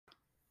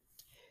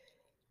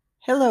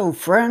Hello,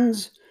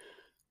 friends.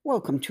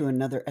 Welcome to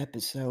another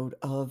episode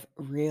of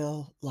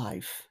Real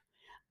Life.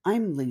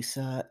 I'm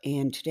Lisa,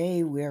 and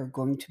today we are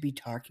going to be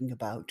talking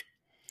about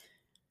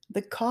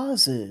the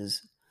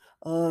causes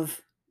of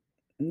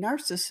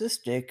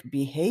narcissistic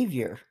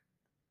behavior,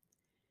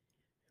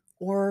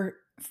 or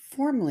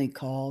formerly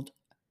called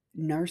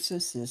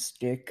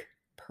narcissistic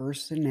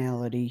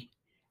personality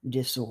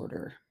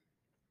disorder.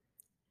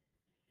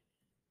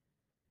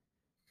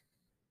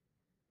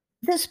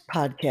 This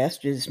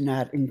podcast is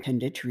not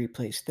intended to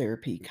replace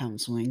therapy,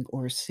 counseling,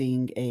 or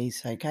seeing a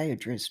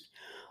psychiatrist.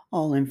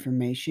 All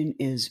information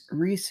is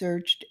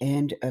researched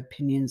and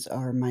opinions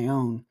are my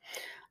own.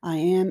 I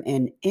am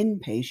an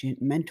inpatient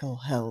mental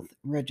health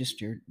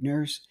registered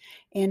nurse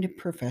and a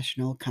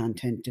professional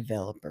content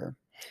developer.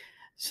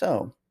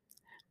 So,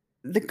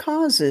 the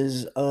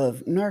causes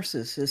of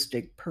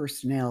narcissistic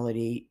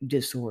personality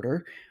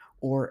disorder,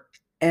 or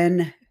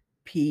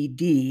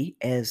NPD,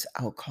 as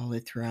I'll call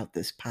it throughout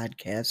this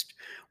podcast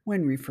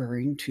when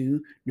referring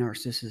to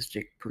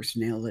narcissistic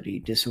personality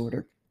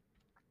disorder.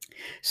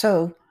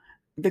 So,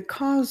 the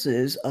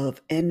causes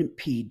of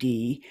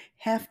NPD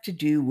have to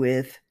do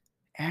with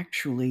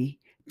actually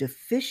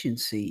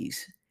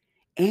deficiencies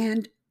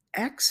and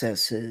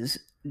excesses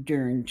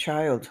during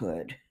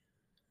childhood.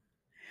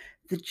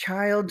 The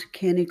child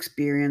can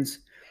experience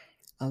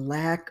a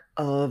lack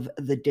of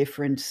the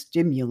different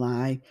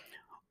stimuli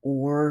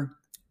or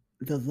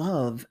the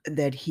love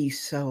that he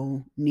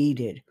so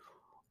needed.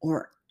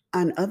 Or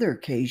on other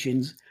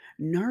occasions,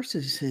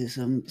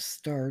 narcissism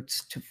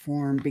starts to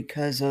form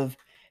because of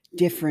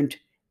different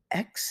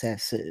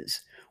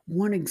excesses.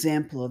 One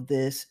example of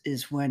this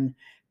is when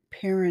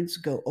parents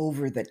go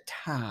over the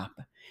top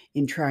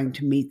in trying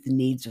to meet the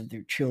needs of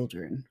their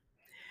children.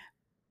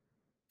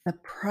 The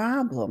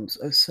problems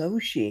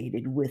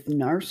associated with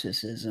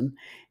narcissism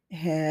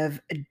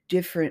have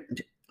different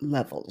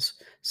levels.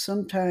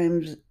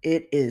 Sometimes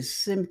it is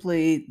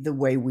simply the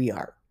way we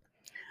are.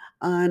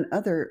 On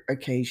other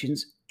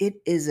occasions,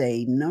 it is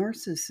a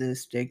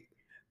narcissistic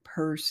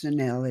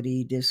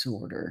personality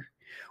disorder,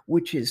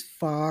 which is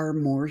far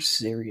more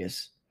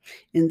serious.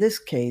 In this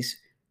case,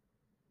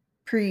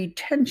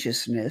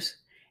 pretentiousness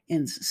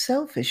and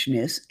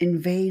selfishness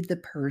invade the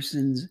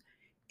person's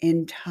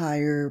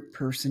entire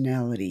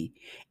personality.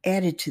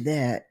 Added to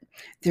that,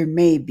 there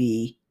may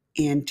be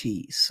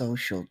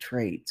antisocial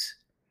traits.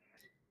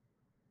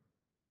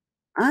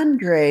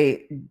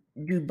 Andre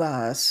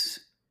Dubas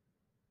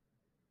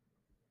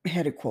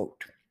had a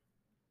quote: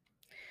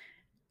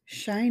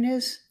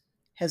 "Shyness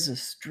has a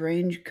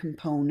strange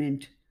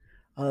component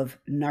of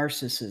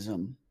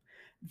narcissism,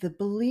 the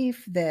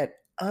belief that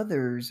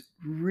others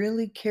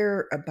really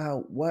care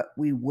about what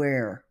we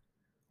wear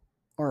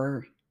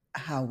or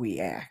how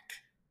we act."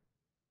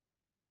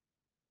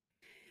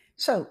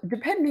 So,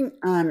 depending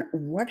on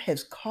what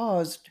has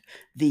caused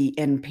the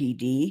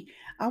NPD,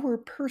 our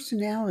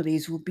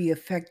personalities will be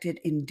affected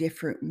in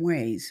different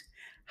ways.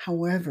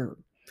 However,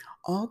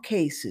 all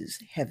cases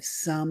have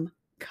some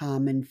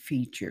common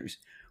features,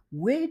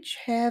 which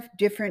have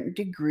different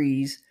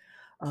degrees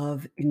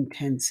of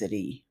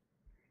intensity.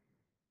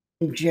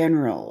 In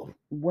general,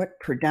 what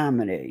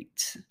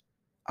predominates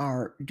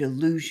are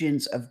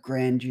delusions of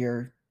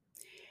grandeur,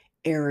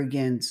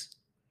 arrogance,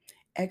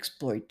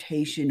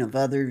 exploitation of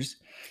others,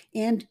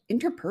 and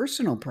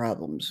interpersonal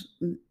problems.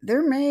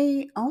 There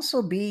may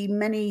also be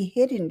many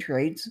hidden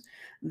traits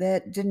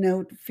that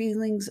denote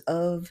feelings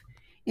of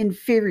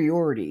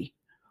inferiority.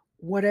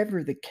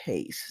 Whatever the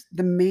case,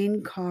 the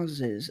main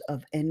causes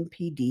of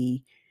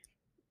NPD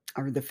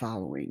are the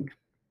following: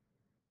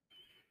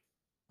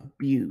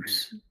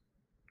 abuse,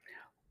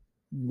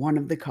 one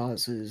of the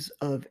causes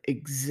of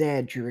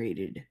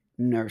exaggerated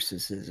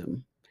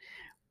narcissism.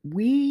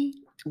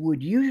 We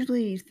would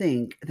usually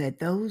think that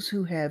those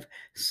who have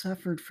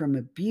suffered from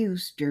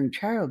abuse during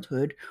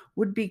childhood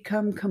would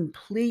become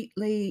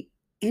completely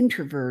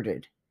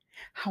introverted.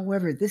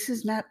 However, this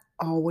is not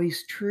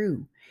always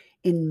true.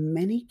 In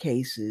many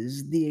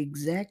cases, the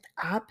exact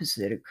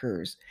opposite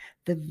occurs.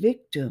 The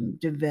victim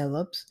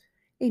develops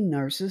a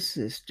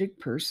narcissistic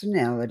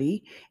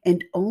personality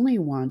and only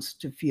wants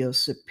to feel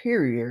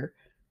superior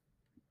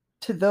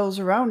to those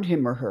around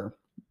him or her.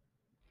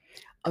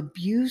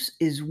 Abuse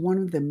is one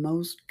of the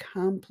most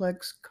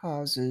complex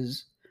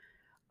causes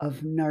of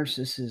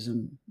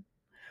narcissism.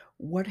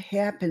 What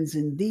happens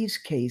in these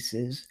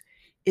cases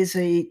is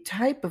a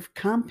type of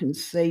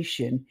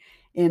compensation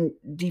and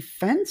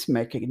defense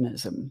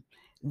mechanism.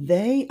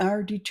 They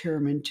are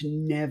determined to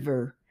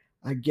never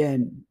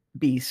again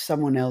be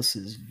someone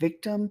else's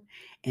victim,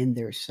 and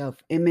their self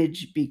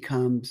image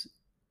becomes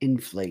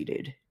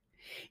inflated.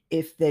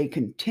 If they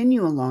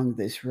continue along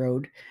this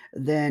road,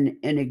 then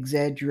an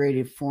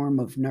exaggerated form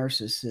of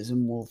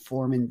narcissism will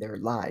form in their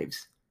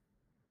lives.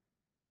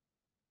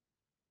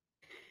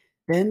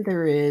 Then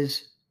there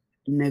is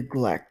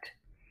neglect.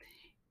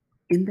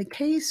 In the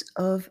case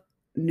of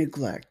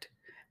neglect,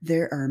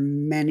 there are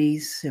many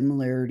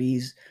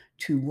similarities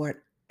to what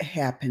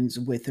happens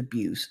with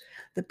abuse.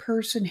 The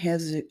person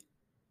has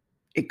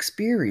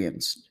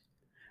experienced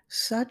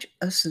such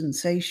a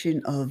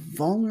sensation of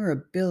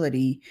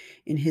vulnerability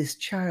in his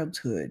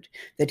childhood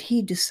that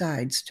he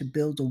decides to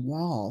build a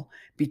wall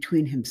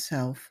between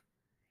himself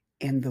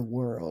and the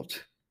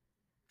world.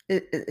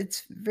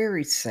 It's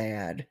very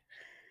sad.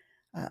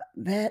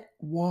 That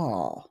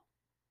wall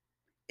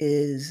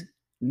is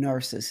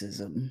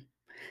narcissism.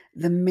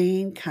 The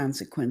main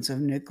consequence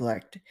of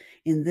neglect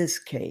in this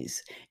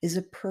case is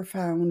a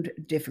profound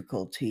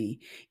difficulty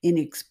in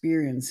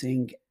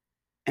experiencing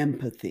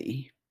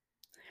empathy.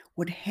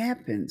 What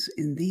happens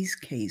in these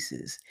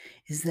cases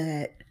is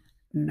that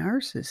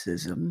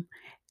narcissism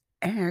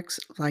acts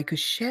like a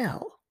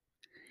shell.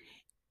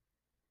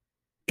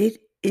 It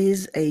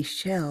is a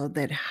shell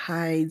that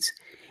hides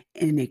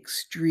an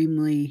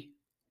extremely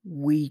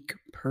weak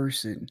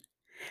person.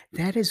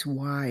 That is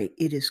why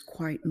it is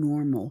quite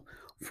normal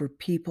for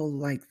people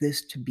like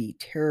this to be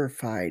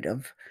terrified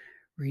of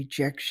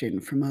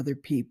rejection from other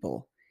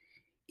people.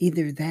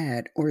 Either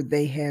that or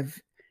they have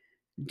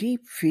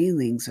deep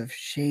feelings of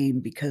shame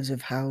because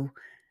of how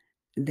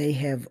they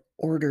have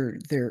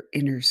ordered their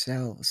inner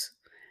selves.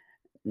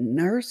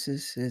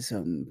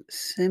 Narcissism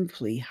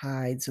simply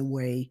hides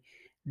away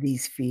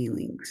these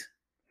feelings.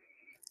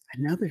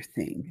 Another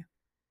thing,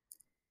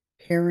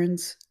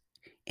 parents'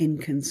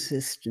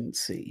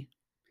 inconsistency.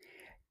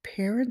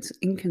 Parents'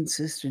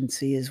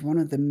 inconsistency is one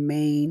of the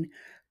main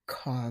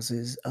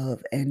causes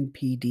of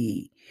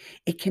NPD.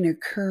 It can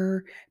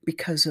occur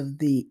because of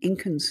the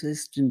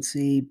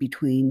inconsistency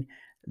between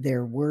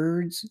their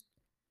words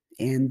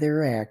and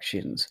their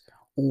actions,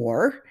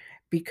 or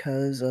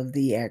because of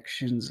the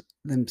actions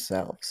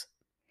themselves.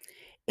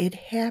 It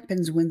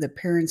happens when the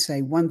parents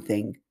say one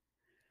thing,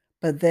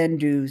 but then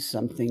do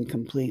something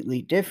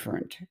completely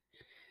different.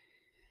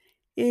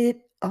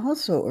 It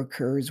also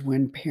occurs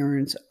when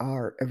parents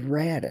are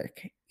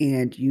erratic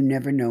and you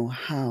never know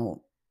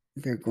how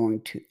they're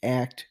going to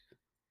act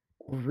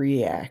or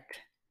react.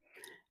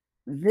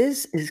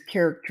 This is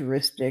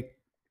characteristic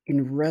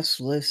in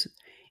restless,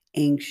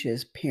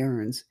 anxious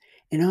parents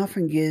and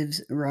often gives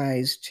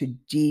rise to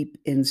deep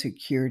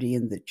insecurity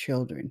in the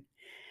children.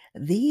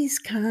 These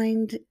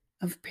kind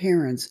of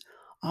parents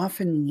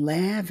often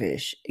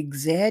lavish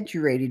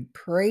exaggerated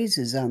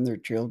praises on their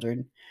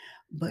children,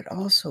 but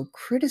also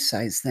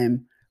criticize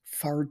them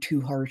far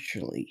too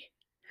harshly.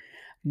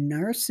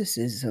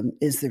 Narcissism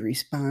is the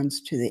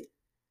response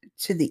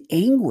to the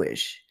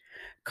anguish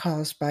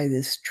caused by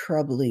this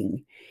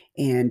troubling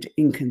and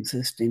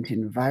inconsistent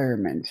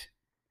environment.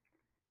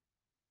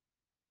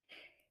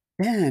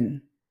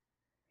 Then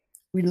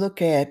we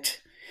look at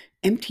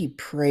empty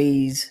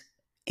praise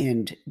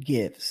and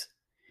gifts.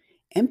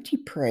 Empty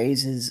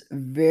praise is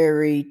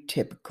very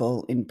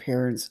typical in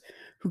parents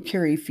who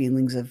carry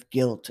feelings of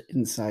guilt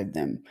inside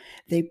them.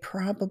 They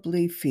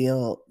probably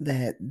feel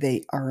that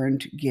they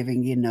aren't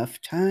giving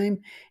enough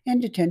time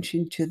and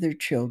attention to their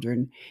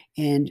children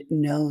and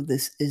know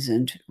this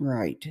isn't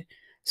right.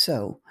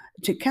 So,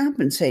 to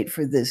compensate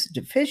for this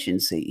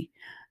deficiency,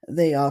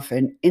 they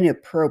often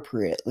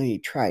inappropriately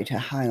try to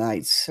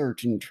highlight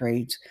certain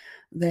traits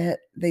that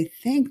they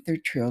think their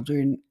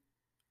children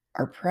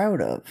are proud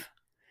of.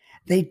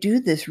 They do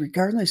this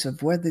regardless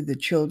of whether the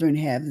children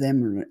have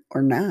them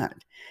or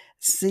not,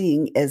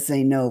 seeing as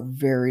they know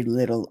very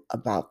little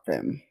about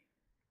them.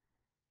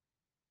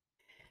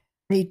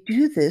 They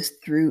do this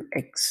through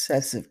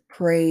excessive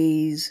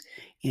praise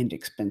and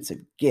expensive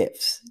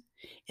gifts.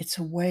 It's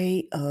a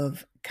way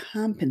of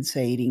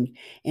compensating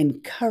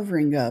and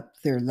covering up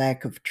their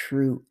lack of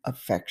true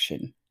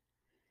affection.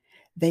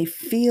 They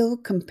feel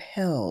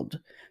compelled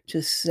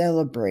to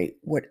celebrate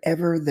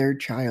whatever their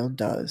child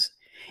does.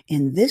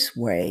 In this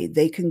way,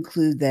 they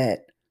conclude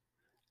that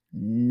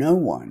no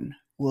one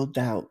will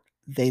doubt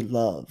they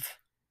love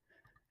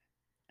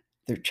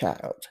their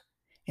child,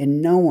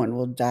 and no one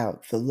will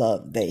doubt the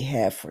love they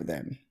have for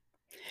them.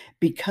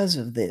 Because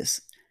of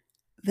this,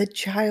 the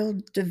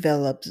child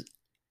develops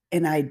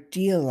an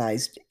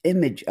idealized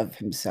image of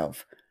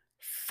himself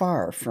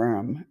far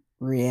from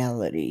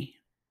reality.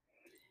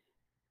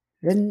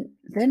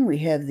 Then we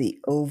have the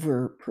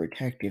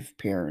overprotective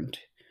parent.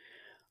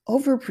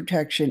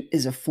 Overprotection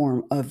is a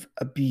form of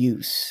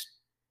abuse.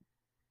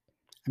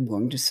 I'm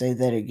going to say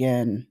that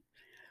again.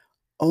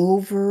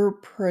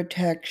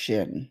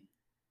 Overprotection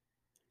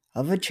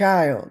of a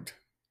child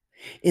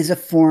is a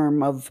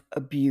form of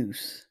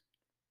abuse.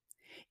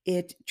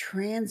 It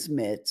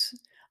transmits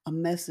a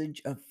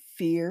message of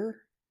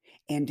fear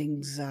and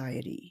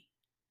anxiety.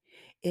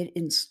 It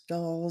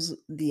installs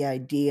the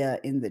idea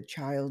in the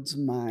child's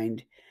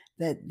mind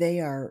that they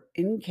are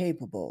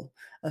incapable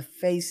of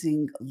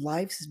facing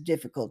life's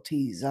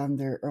difficulties on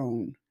their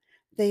own.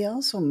 They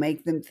also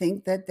make them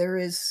think that there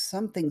is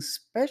something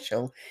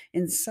special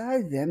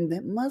inside them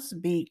that must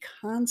be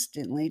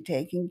constantly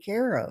taken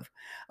care of,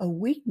 a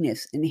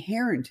weakness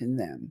inherent in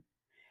them.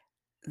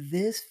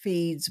 This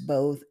feeds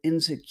both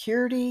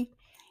insecurity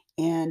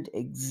and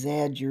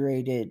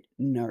exaggerated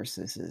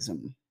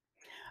narcissism.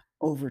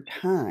 Over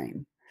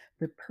time,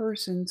 the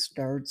person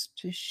starts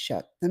to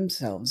shut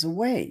themselves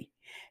away,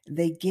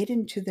 They get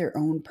into their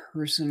own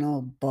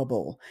personal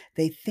bubble.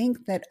 They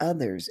think that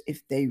others,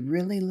 if they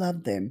really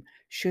love them,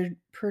 should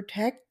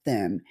protect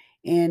them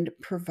and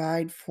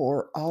provide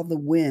for all the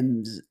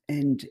whims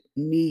and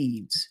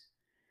needs.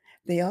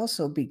 They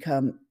also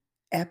become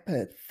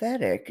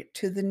apathetic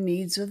to the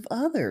needs of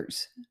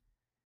others.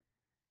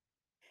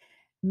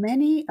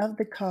 Many of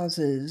the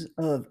causes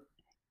of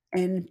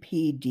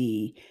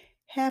NPD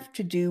have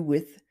to do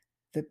with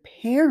the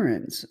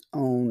parents'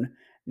 own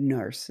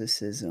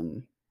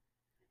narcissism.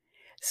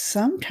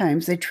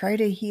 Sometimes they try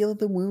to heal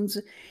the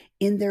wounds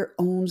in their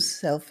own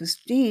self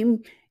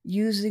esteem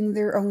using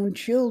their own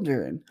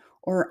children,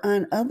 or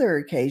on other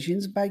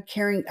occasions by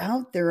carrying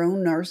out their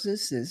own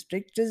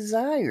narcissistic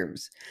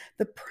desires.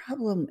 The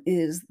problem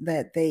is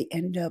that they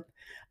end up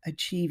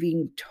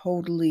achieving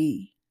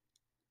totally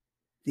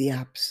the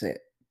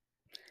opposite.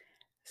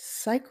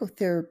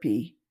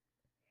 Psychotherapy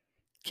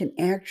can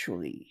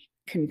actually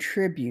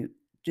contribute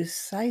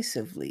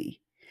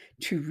decisively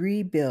to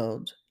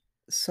rebuild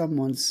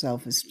someone's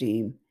self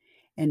esteem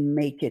and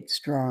make it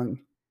strong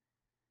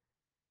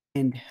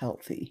and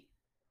healthy.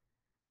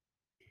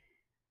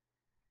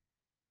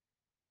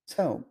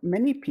 So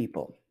many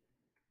people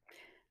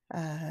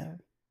uh,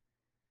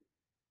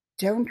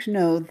 don't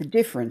know the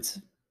difference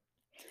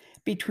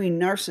between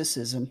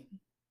narcissism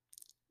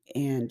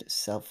and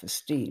self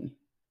esteem.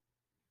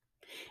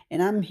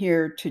 And I'm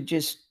here to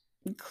just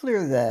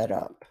clear that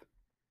up.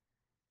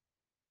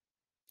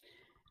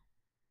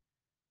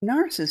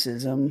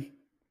 Narcissism,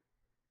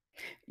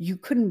 you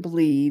couldn't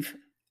believe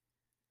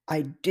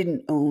I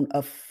didn't own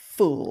a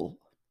full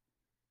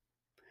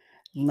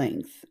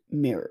length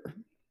mirror,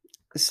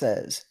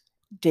 says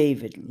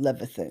David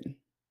Levithan.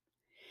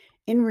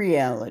 In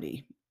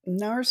reality,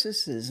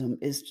 narcissism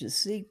is to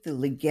seek the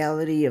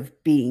legality of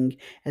being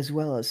as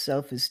well as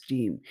self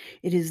esteem.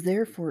 It is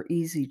therefore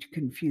easy to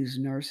confuse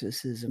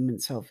narcissism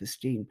and self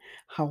esteem.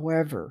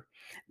 However,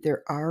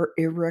 there are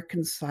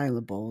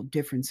irreconcilable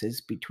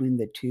differences between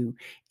the two,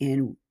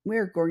 and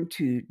we're going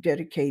to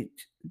dedicate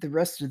the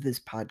rest of this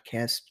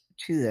podcast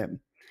to them.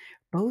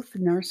 Both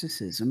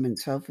narcissism and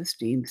self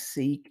esteem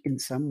seek, in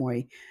some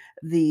way,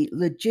 the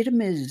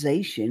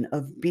legitimization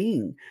of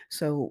being.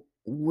 So,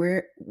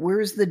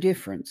 where's the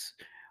difference?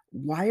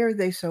 Why are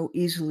they so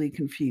easily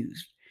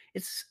confused?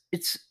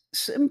 It's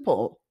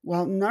simple.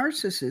 While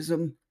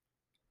narcissism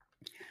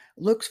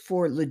looks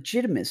for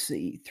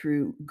legitimacy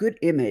through good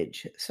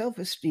image, self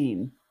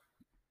esteem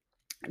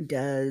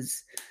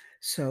does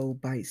so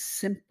by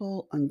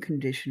simple,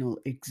 unconditional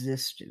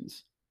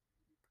existence.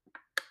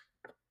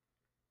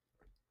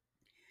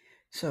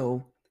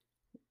 So,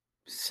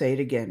 say it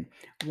again.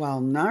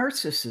 While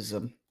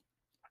narcissism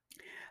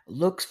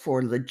looks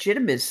for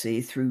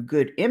legitimacy through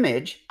good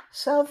image,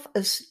 self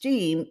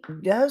esteem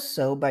does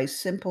so by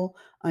simple,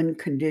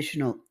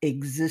 unconditional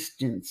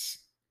existence.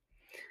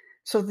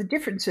 So, the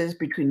differences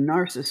between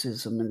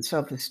narcissism and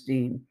self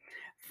esteem,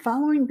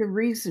 following the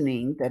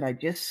reasoning that I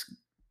just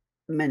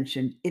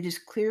mentioned, it is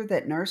clear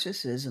that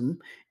narcissism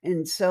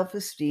and self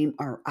esteem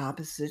are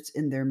opposites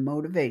in their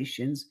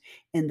motivations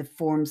and the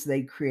forms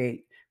they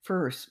create.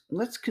 First,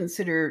 let's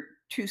consider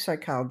two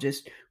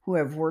psychologists who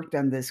have worked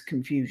on this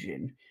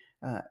confusion,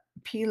 uh,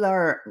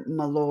 Pilar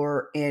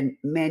Malor and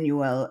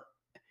Manuel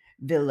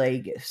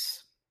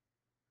Villegas.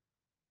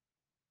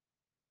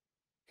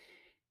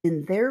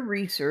 In their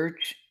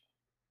research,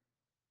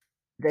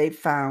 they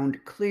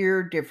found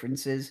clear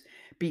differences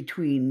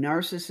between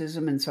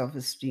narcissism and self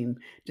esteem,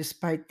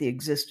 despite the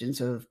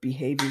existence of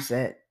behaviors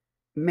that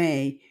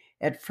may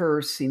at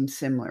first seem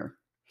similar.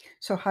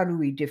 So, how do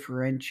we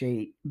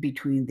differentiate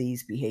between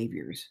these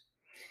behaviors?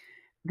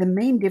 The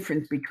main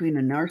difference between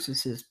a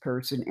narcissist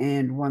person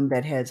and one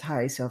that has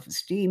high self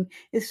esteem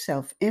is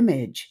self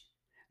image.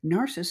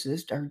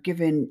 Narcissists are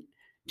given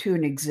to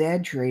an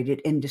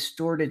exaggerated and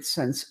distorted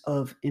sense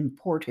of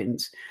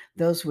importance.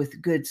 Those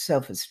with good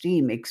self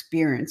esteem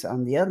experience,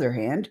 on the other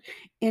hand,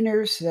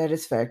 inner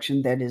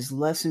satisfaction that is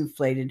less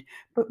inflated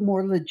but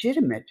more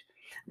legitimate.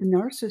 The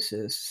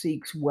narcissist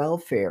seeks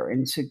welfare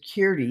and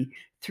security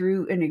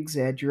through an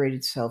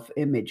exaggerated self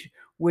image,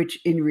 which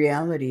in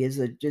reality is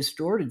a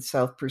distorted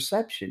self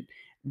perception.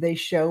 They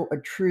show a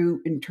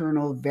true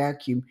internal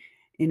vacuum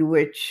in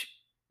which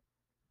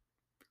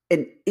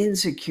an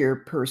insecure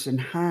person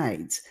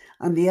hides.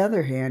 On the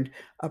other hand,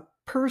 a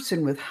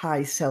person with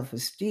high self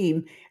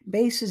esteem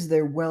bases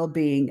their well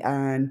being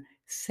on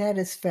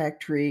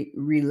satisfactory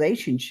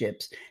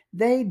relationships.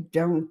 They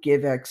don't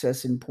give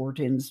excess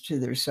importance to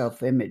their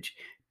self image.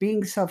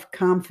 Being self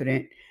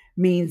confident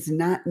means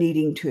not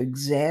needing to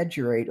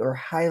exaggerate or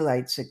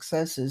highlight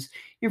successes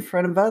in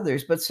front of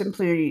others, but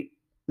simply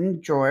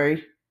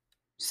enjoy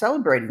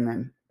celebrating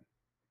them.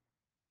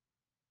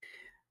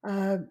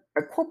 Uh,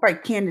 a quote by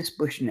Candace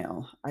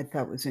Bushnell I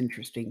thought was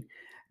interesting.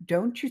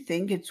 Don't you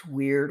think it's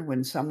weird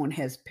when someone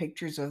has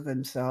pictures of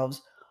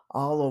themselves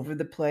all over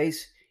the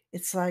place?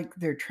 It's like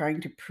they're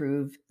trying to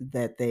prove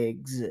that they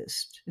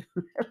exist.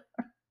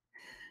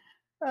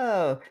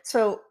 Oh,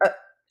 so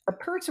A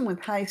person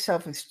with high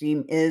self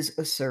esteem is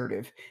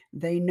assertive.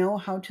 They know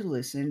how to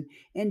listen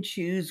and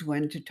choose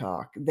when to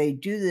talk. They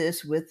do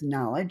this with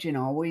knowledge and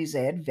always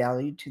add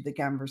value to the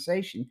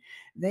conversation.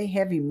 They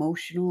have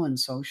emotional and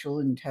social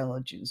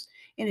intelligence.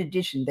 In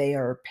addition, they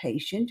are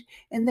patient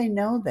and they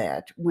know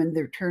that when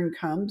their turn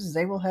comes,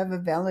 they will have a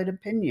valid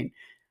opinion.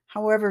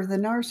 However, the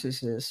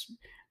narcissist,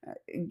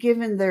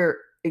 given their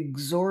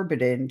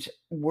exorbitant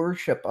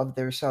worship of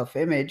their self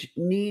image,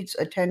 needs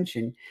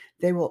attention.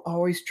 They will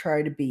always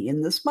try to be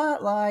in the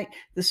spotlight,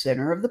 the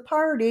center of the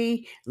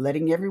party,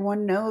 letting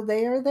everyone know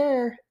they are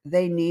there.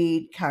 They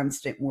need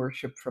constant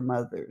worship from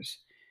others.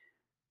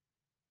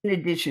 In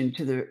addition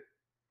to the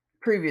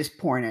previous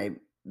point I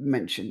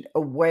mentioned,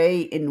 a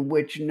way in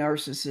which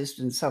narcissists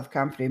and self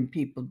confident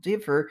people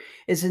differ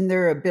is in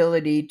their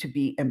ability to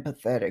be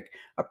empathetic.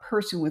 A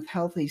person with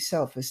healthy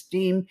self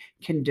esteem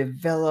can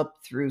develop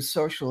through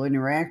social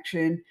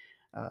interaction.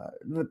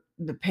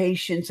 The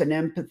patience and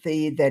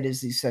empathy that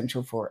is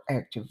essential for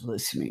active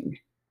listening.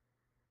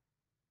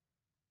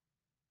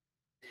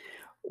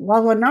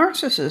 While a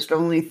narcissist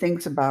only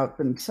thinks about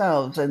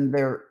themselves and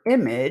their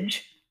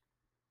image,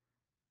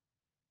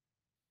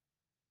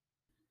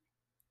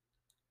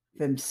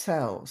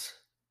 themselves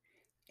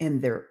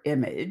and their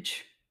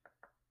image,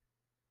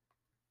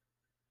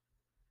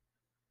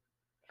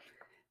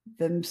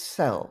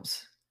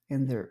 themselves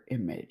and their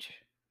image.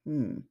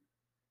 Hmm.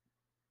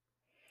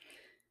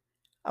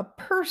 A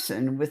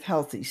person with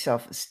healthy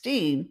self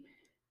esteem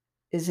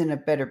is in a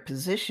better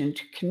position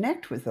to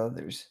connect with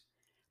others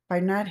by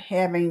not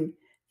having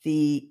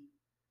the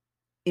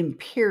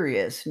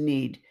imperious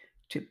need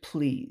to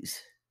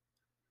please.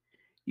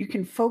 You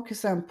can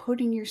focus on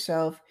putting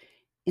yourself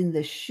in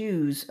the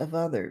shoes of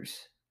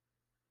others.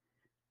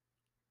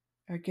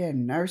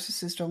 Again,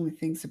 narcissist only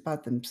thinks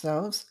about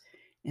themselves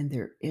and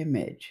their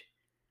image.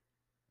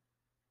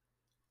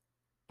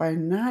 By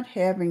not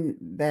having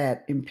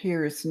that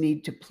imperious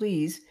need to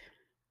please,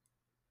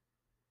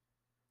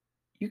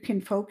 you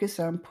can focus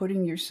on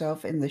putting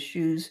yourself in the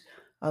shoes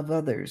of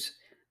others.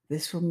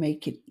 This will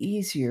make it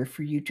easier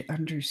for you to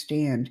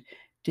understand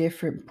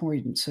different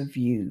points of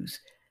views,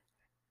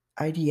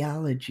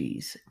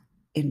 ideologies,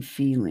 and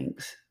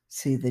feelings.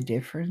 See the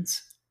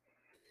difference?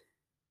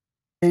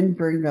 Then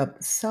bring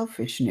up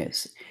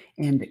selfishness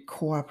and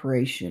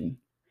cooperation.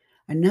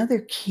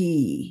 Another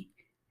key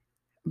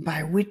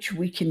by which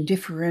we can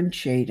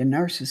differentiate a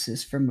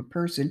narcissist from a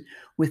person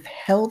with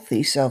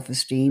healthy self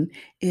esteem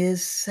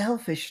is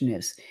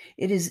selfishness.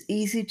 It is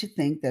easy to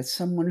think that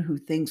someone who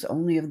thinks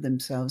only of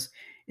themselves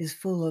is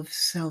full of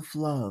self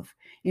love.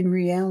 In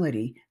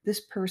reality, this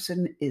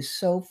person is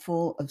so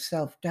full of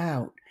self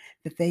doubt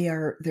that they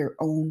are their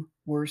own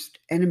worst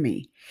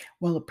enemy.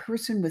 While a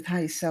person with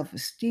high self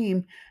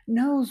esteem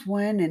knows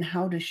when and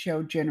how to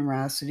show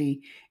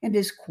generosity and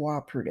is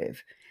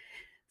cooperative.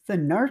 The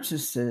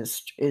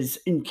narcissist is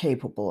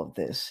incapable of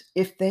this.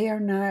 If they are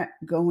not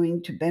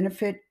going to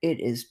benefit, it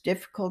is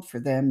difficult for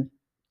them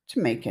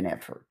to make an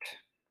effort.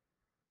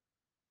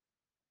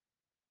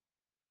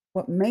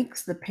 What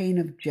makes the pain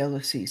of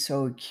jealousy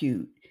so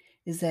acute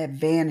is that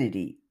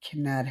vanity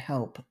cannot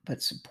help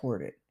but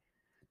support it.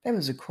 That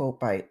was a quote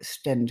by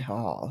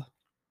Stendhal.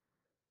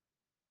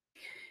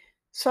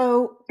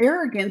 So,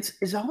 arrogance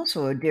is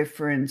also a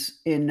difference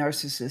in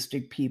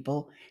narcissistic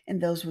people and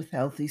those with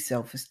healthy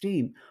self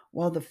esteem.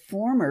 While the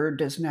former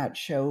does not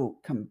show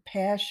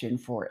compassion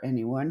for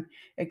anyone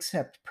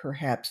except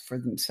perhaps for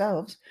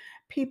themselves,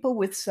 people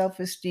with self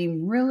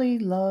esteem really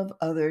love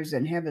others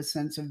and have a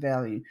sense of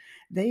value.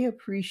 They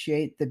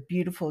appreciate the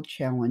beautiful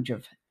challenge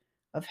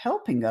of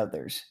helping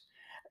others.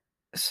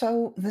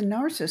 So, the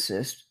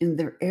narcissist, in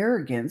their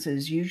arrogance,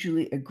 is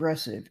usually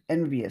aggressive,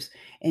 envious,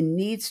 and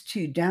needs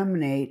to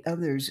dominate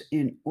others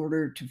in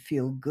order to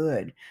feel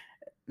good.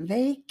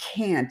 They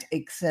can't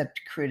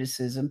accept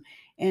criticism,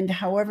 and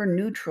however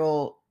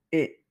neutral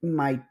it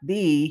might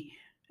be,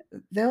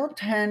 they'll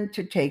tend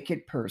to take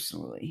it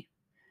personally.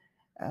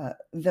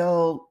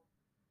 They'll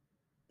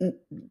n-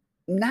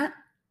 not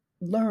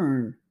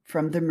learn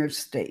from their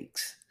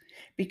mistakes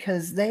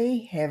because they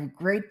have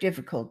great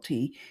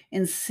difficulty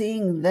in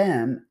seeing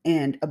them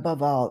and,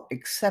 above all,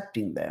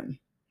 accepting them.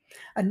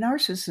 A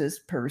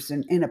narcissist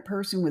person and a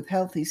person with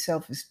healthy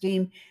self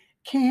esteem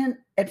can,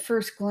 at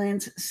first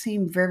glance,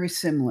 seem very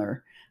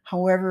similar.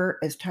 However,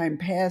 as time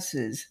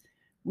passes,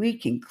 we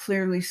can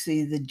clearly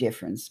see the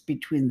difference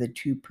between the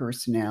two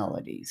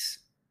personalities.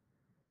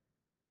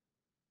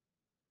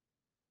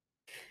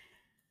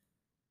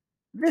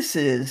 This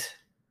is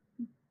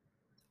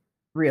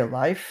real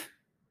life.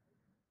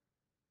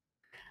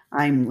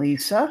 I'm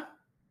Lisa.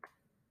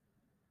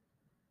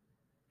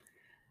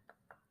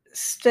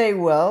 Stay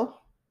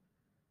well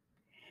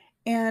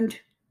and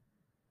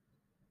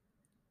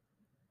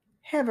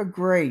have a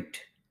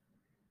great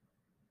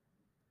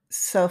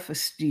self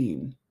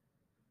esteem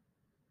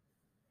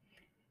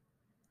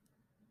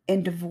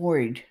and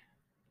avoid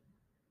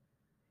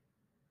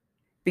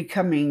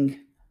becoming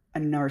a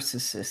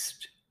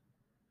narcissist.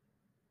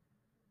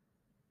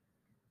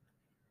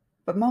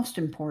 But most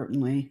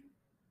importantly,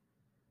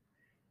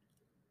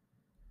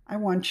 I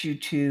want you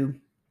to,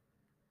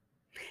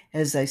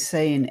 as I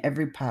say in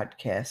every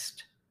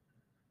podcast,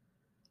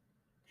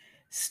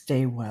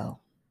 stay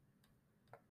well.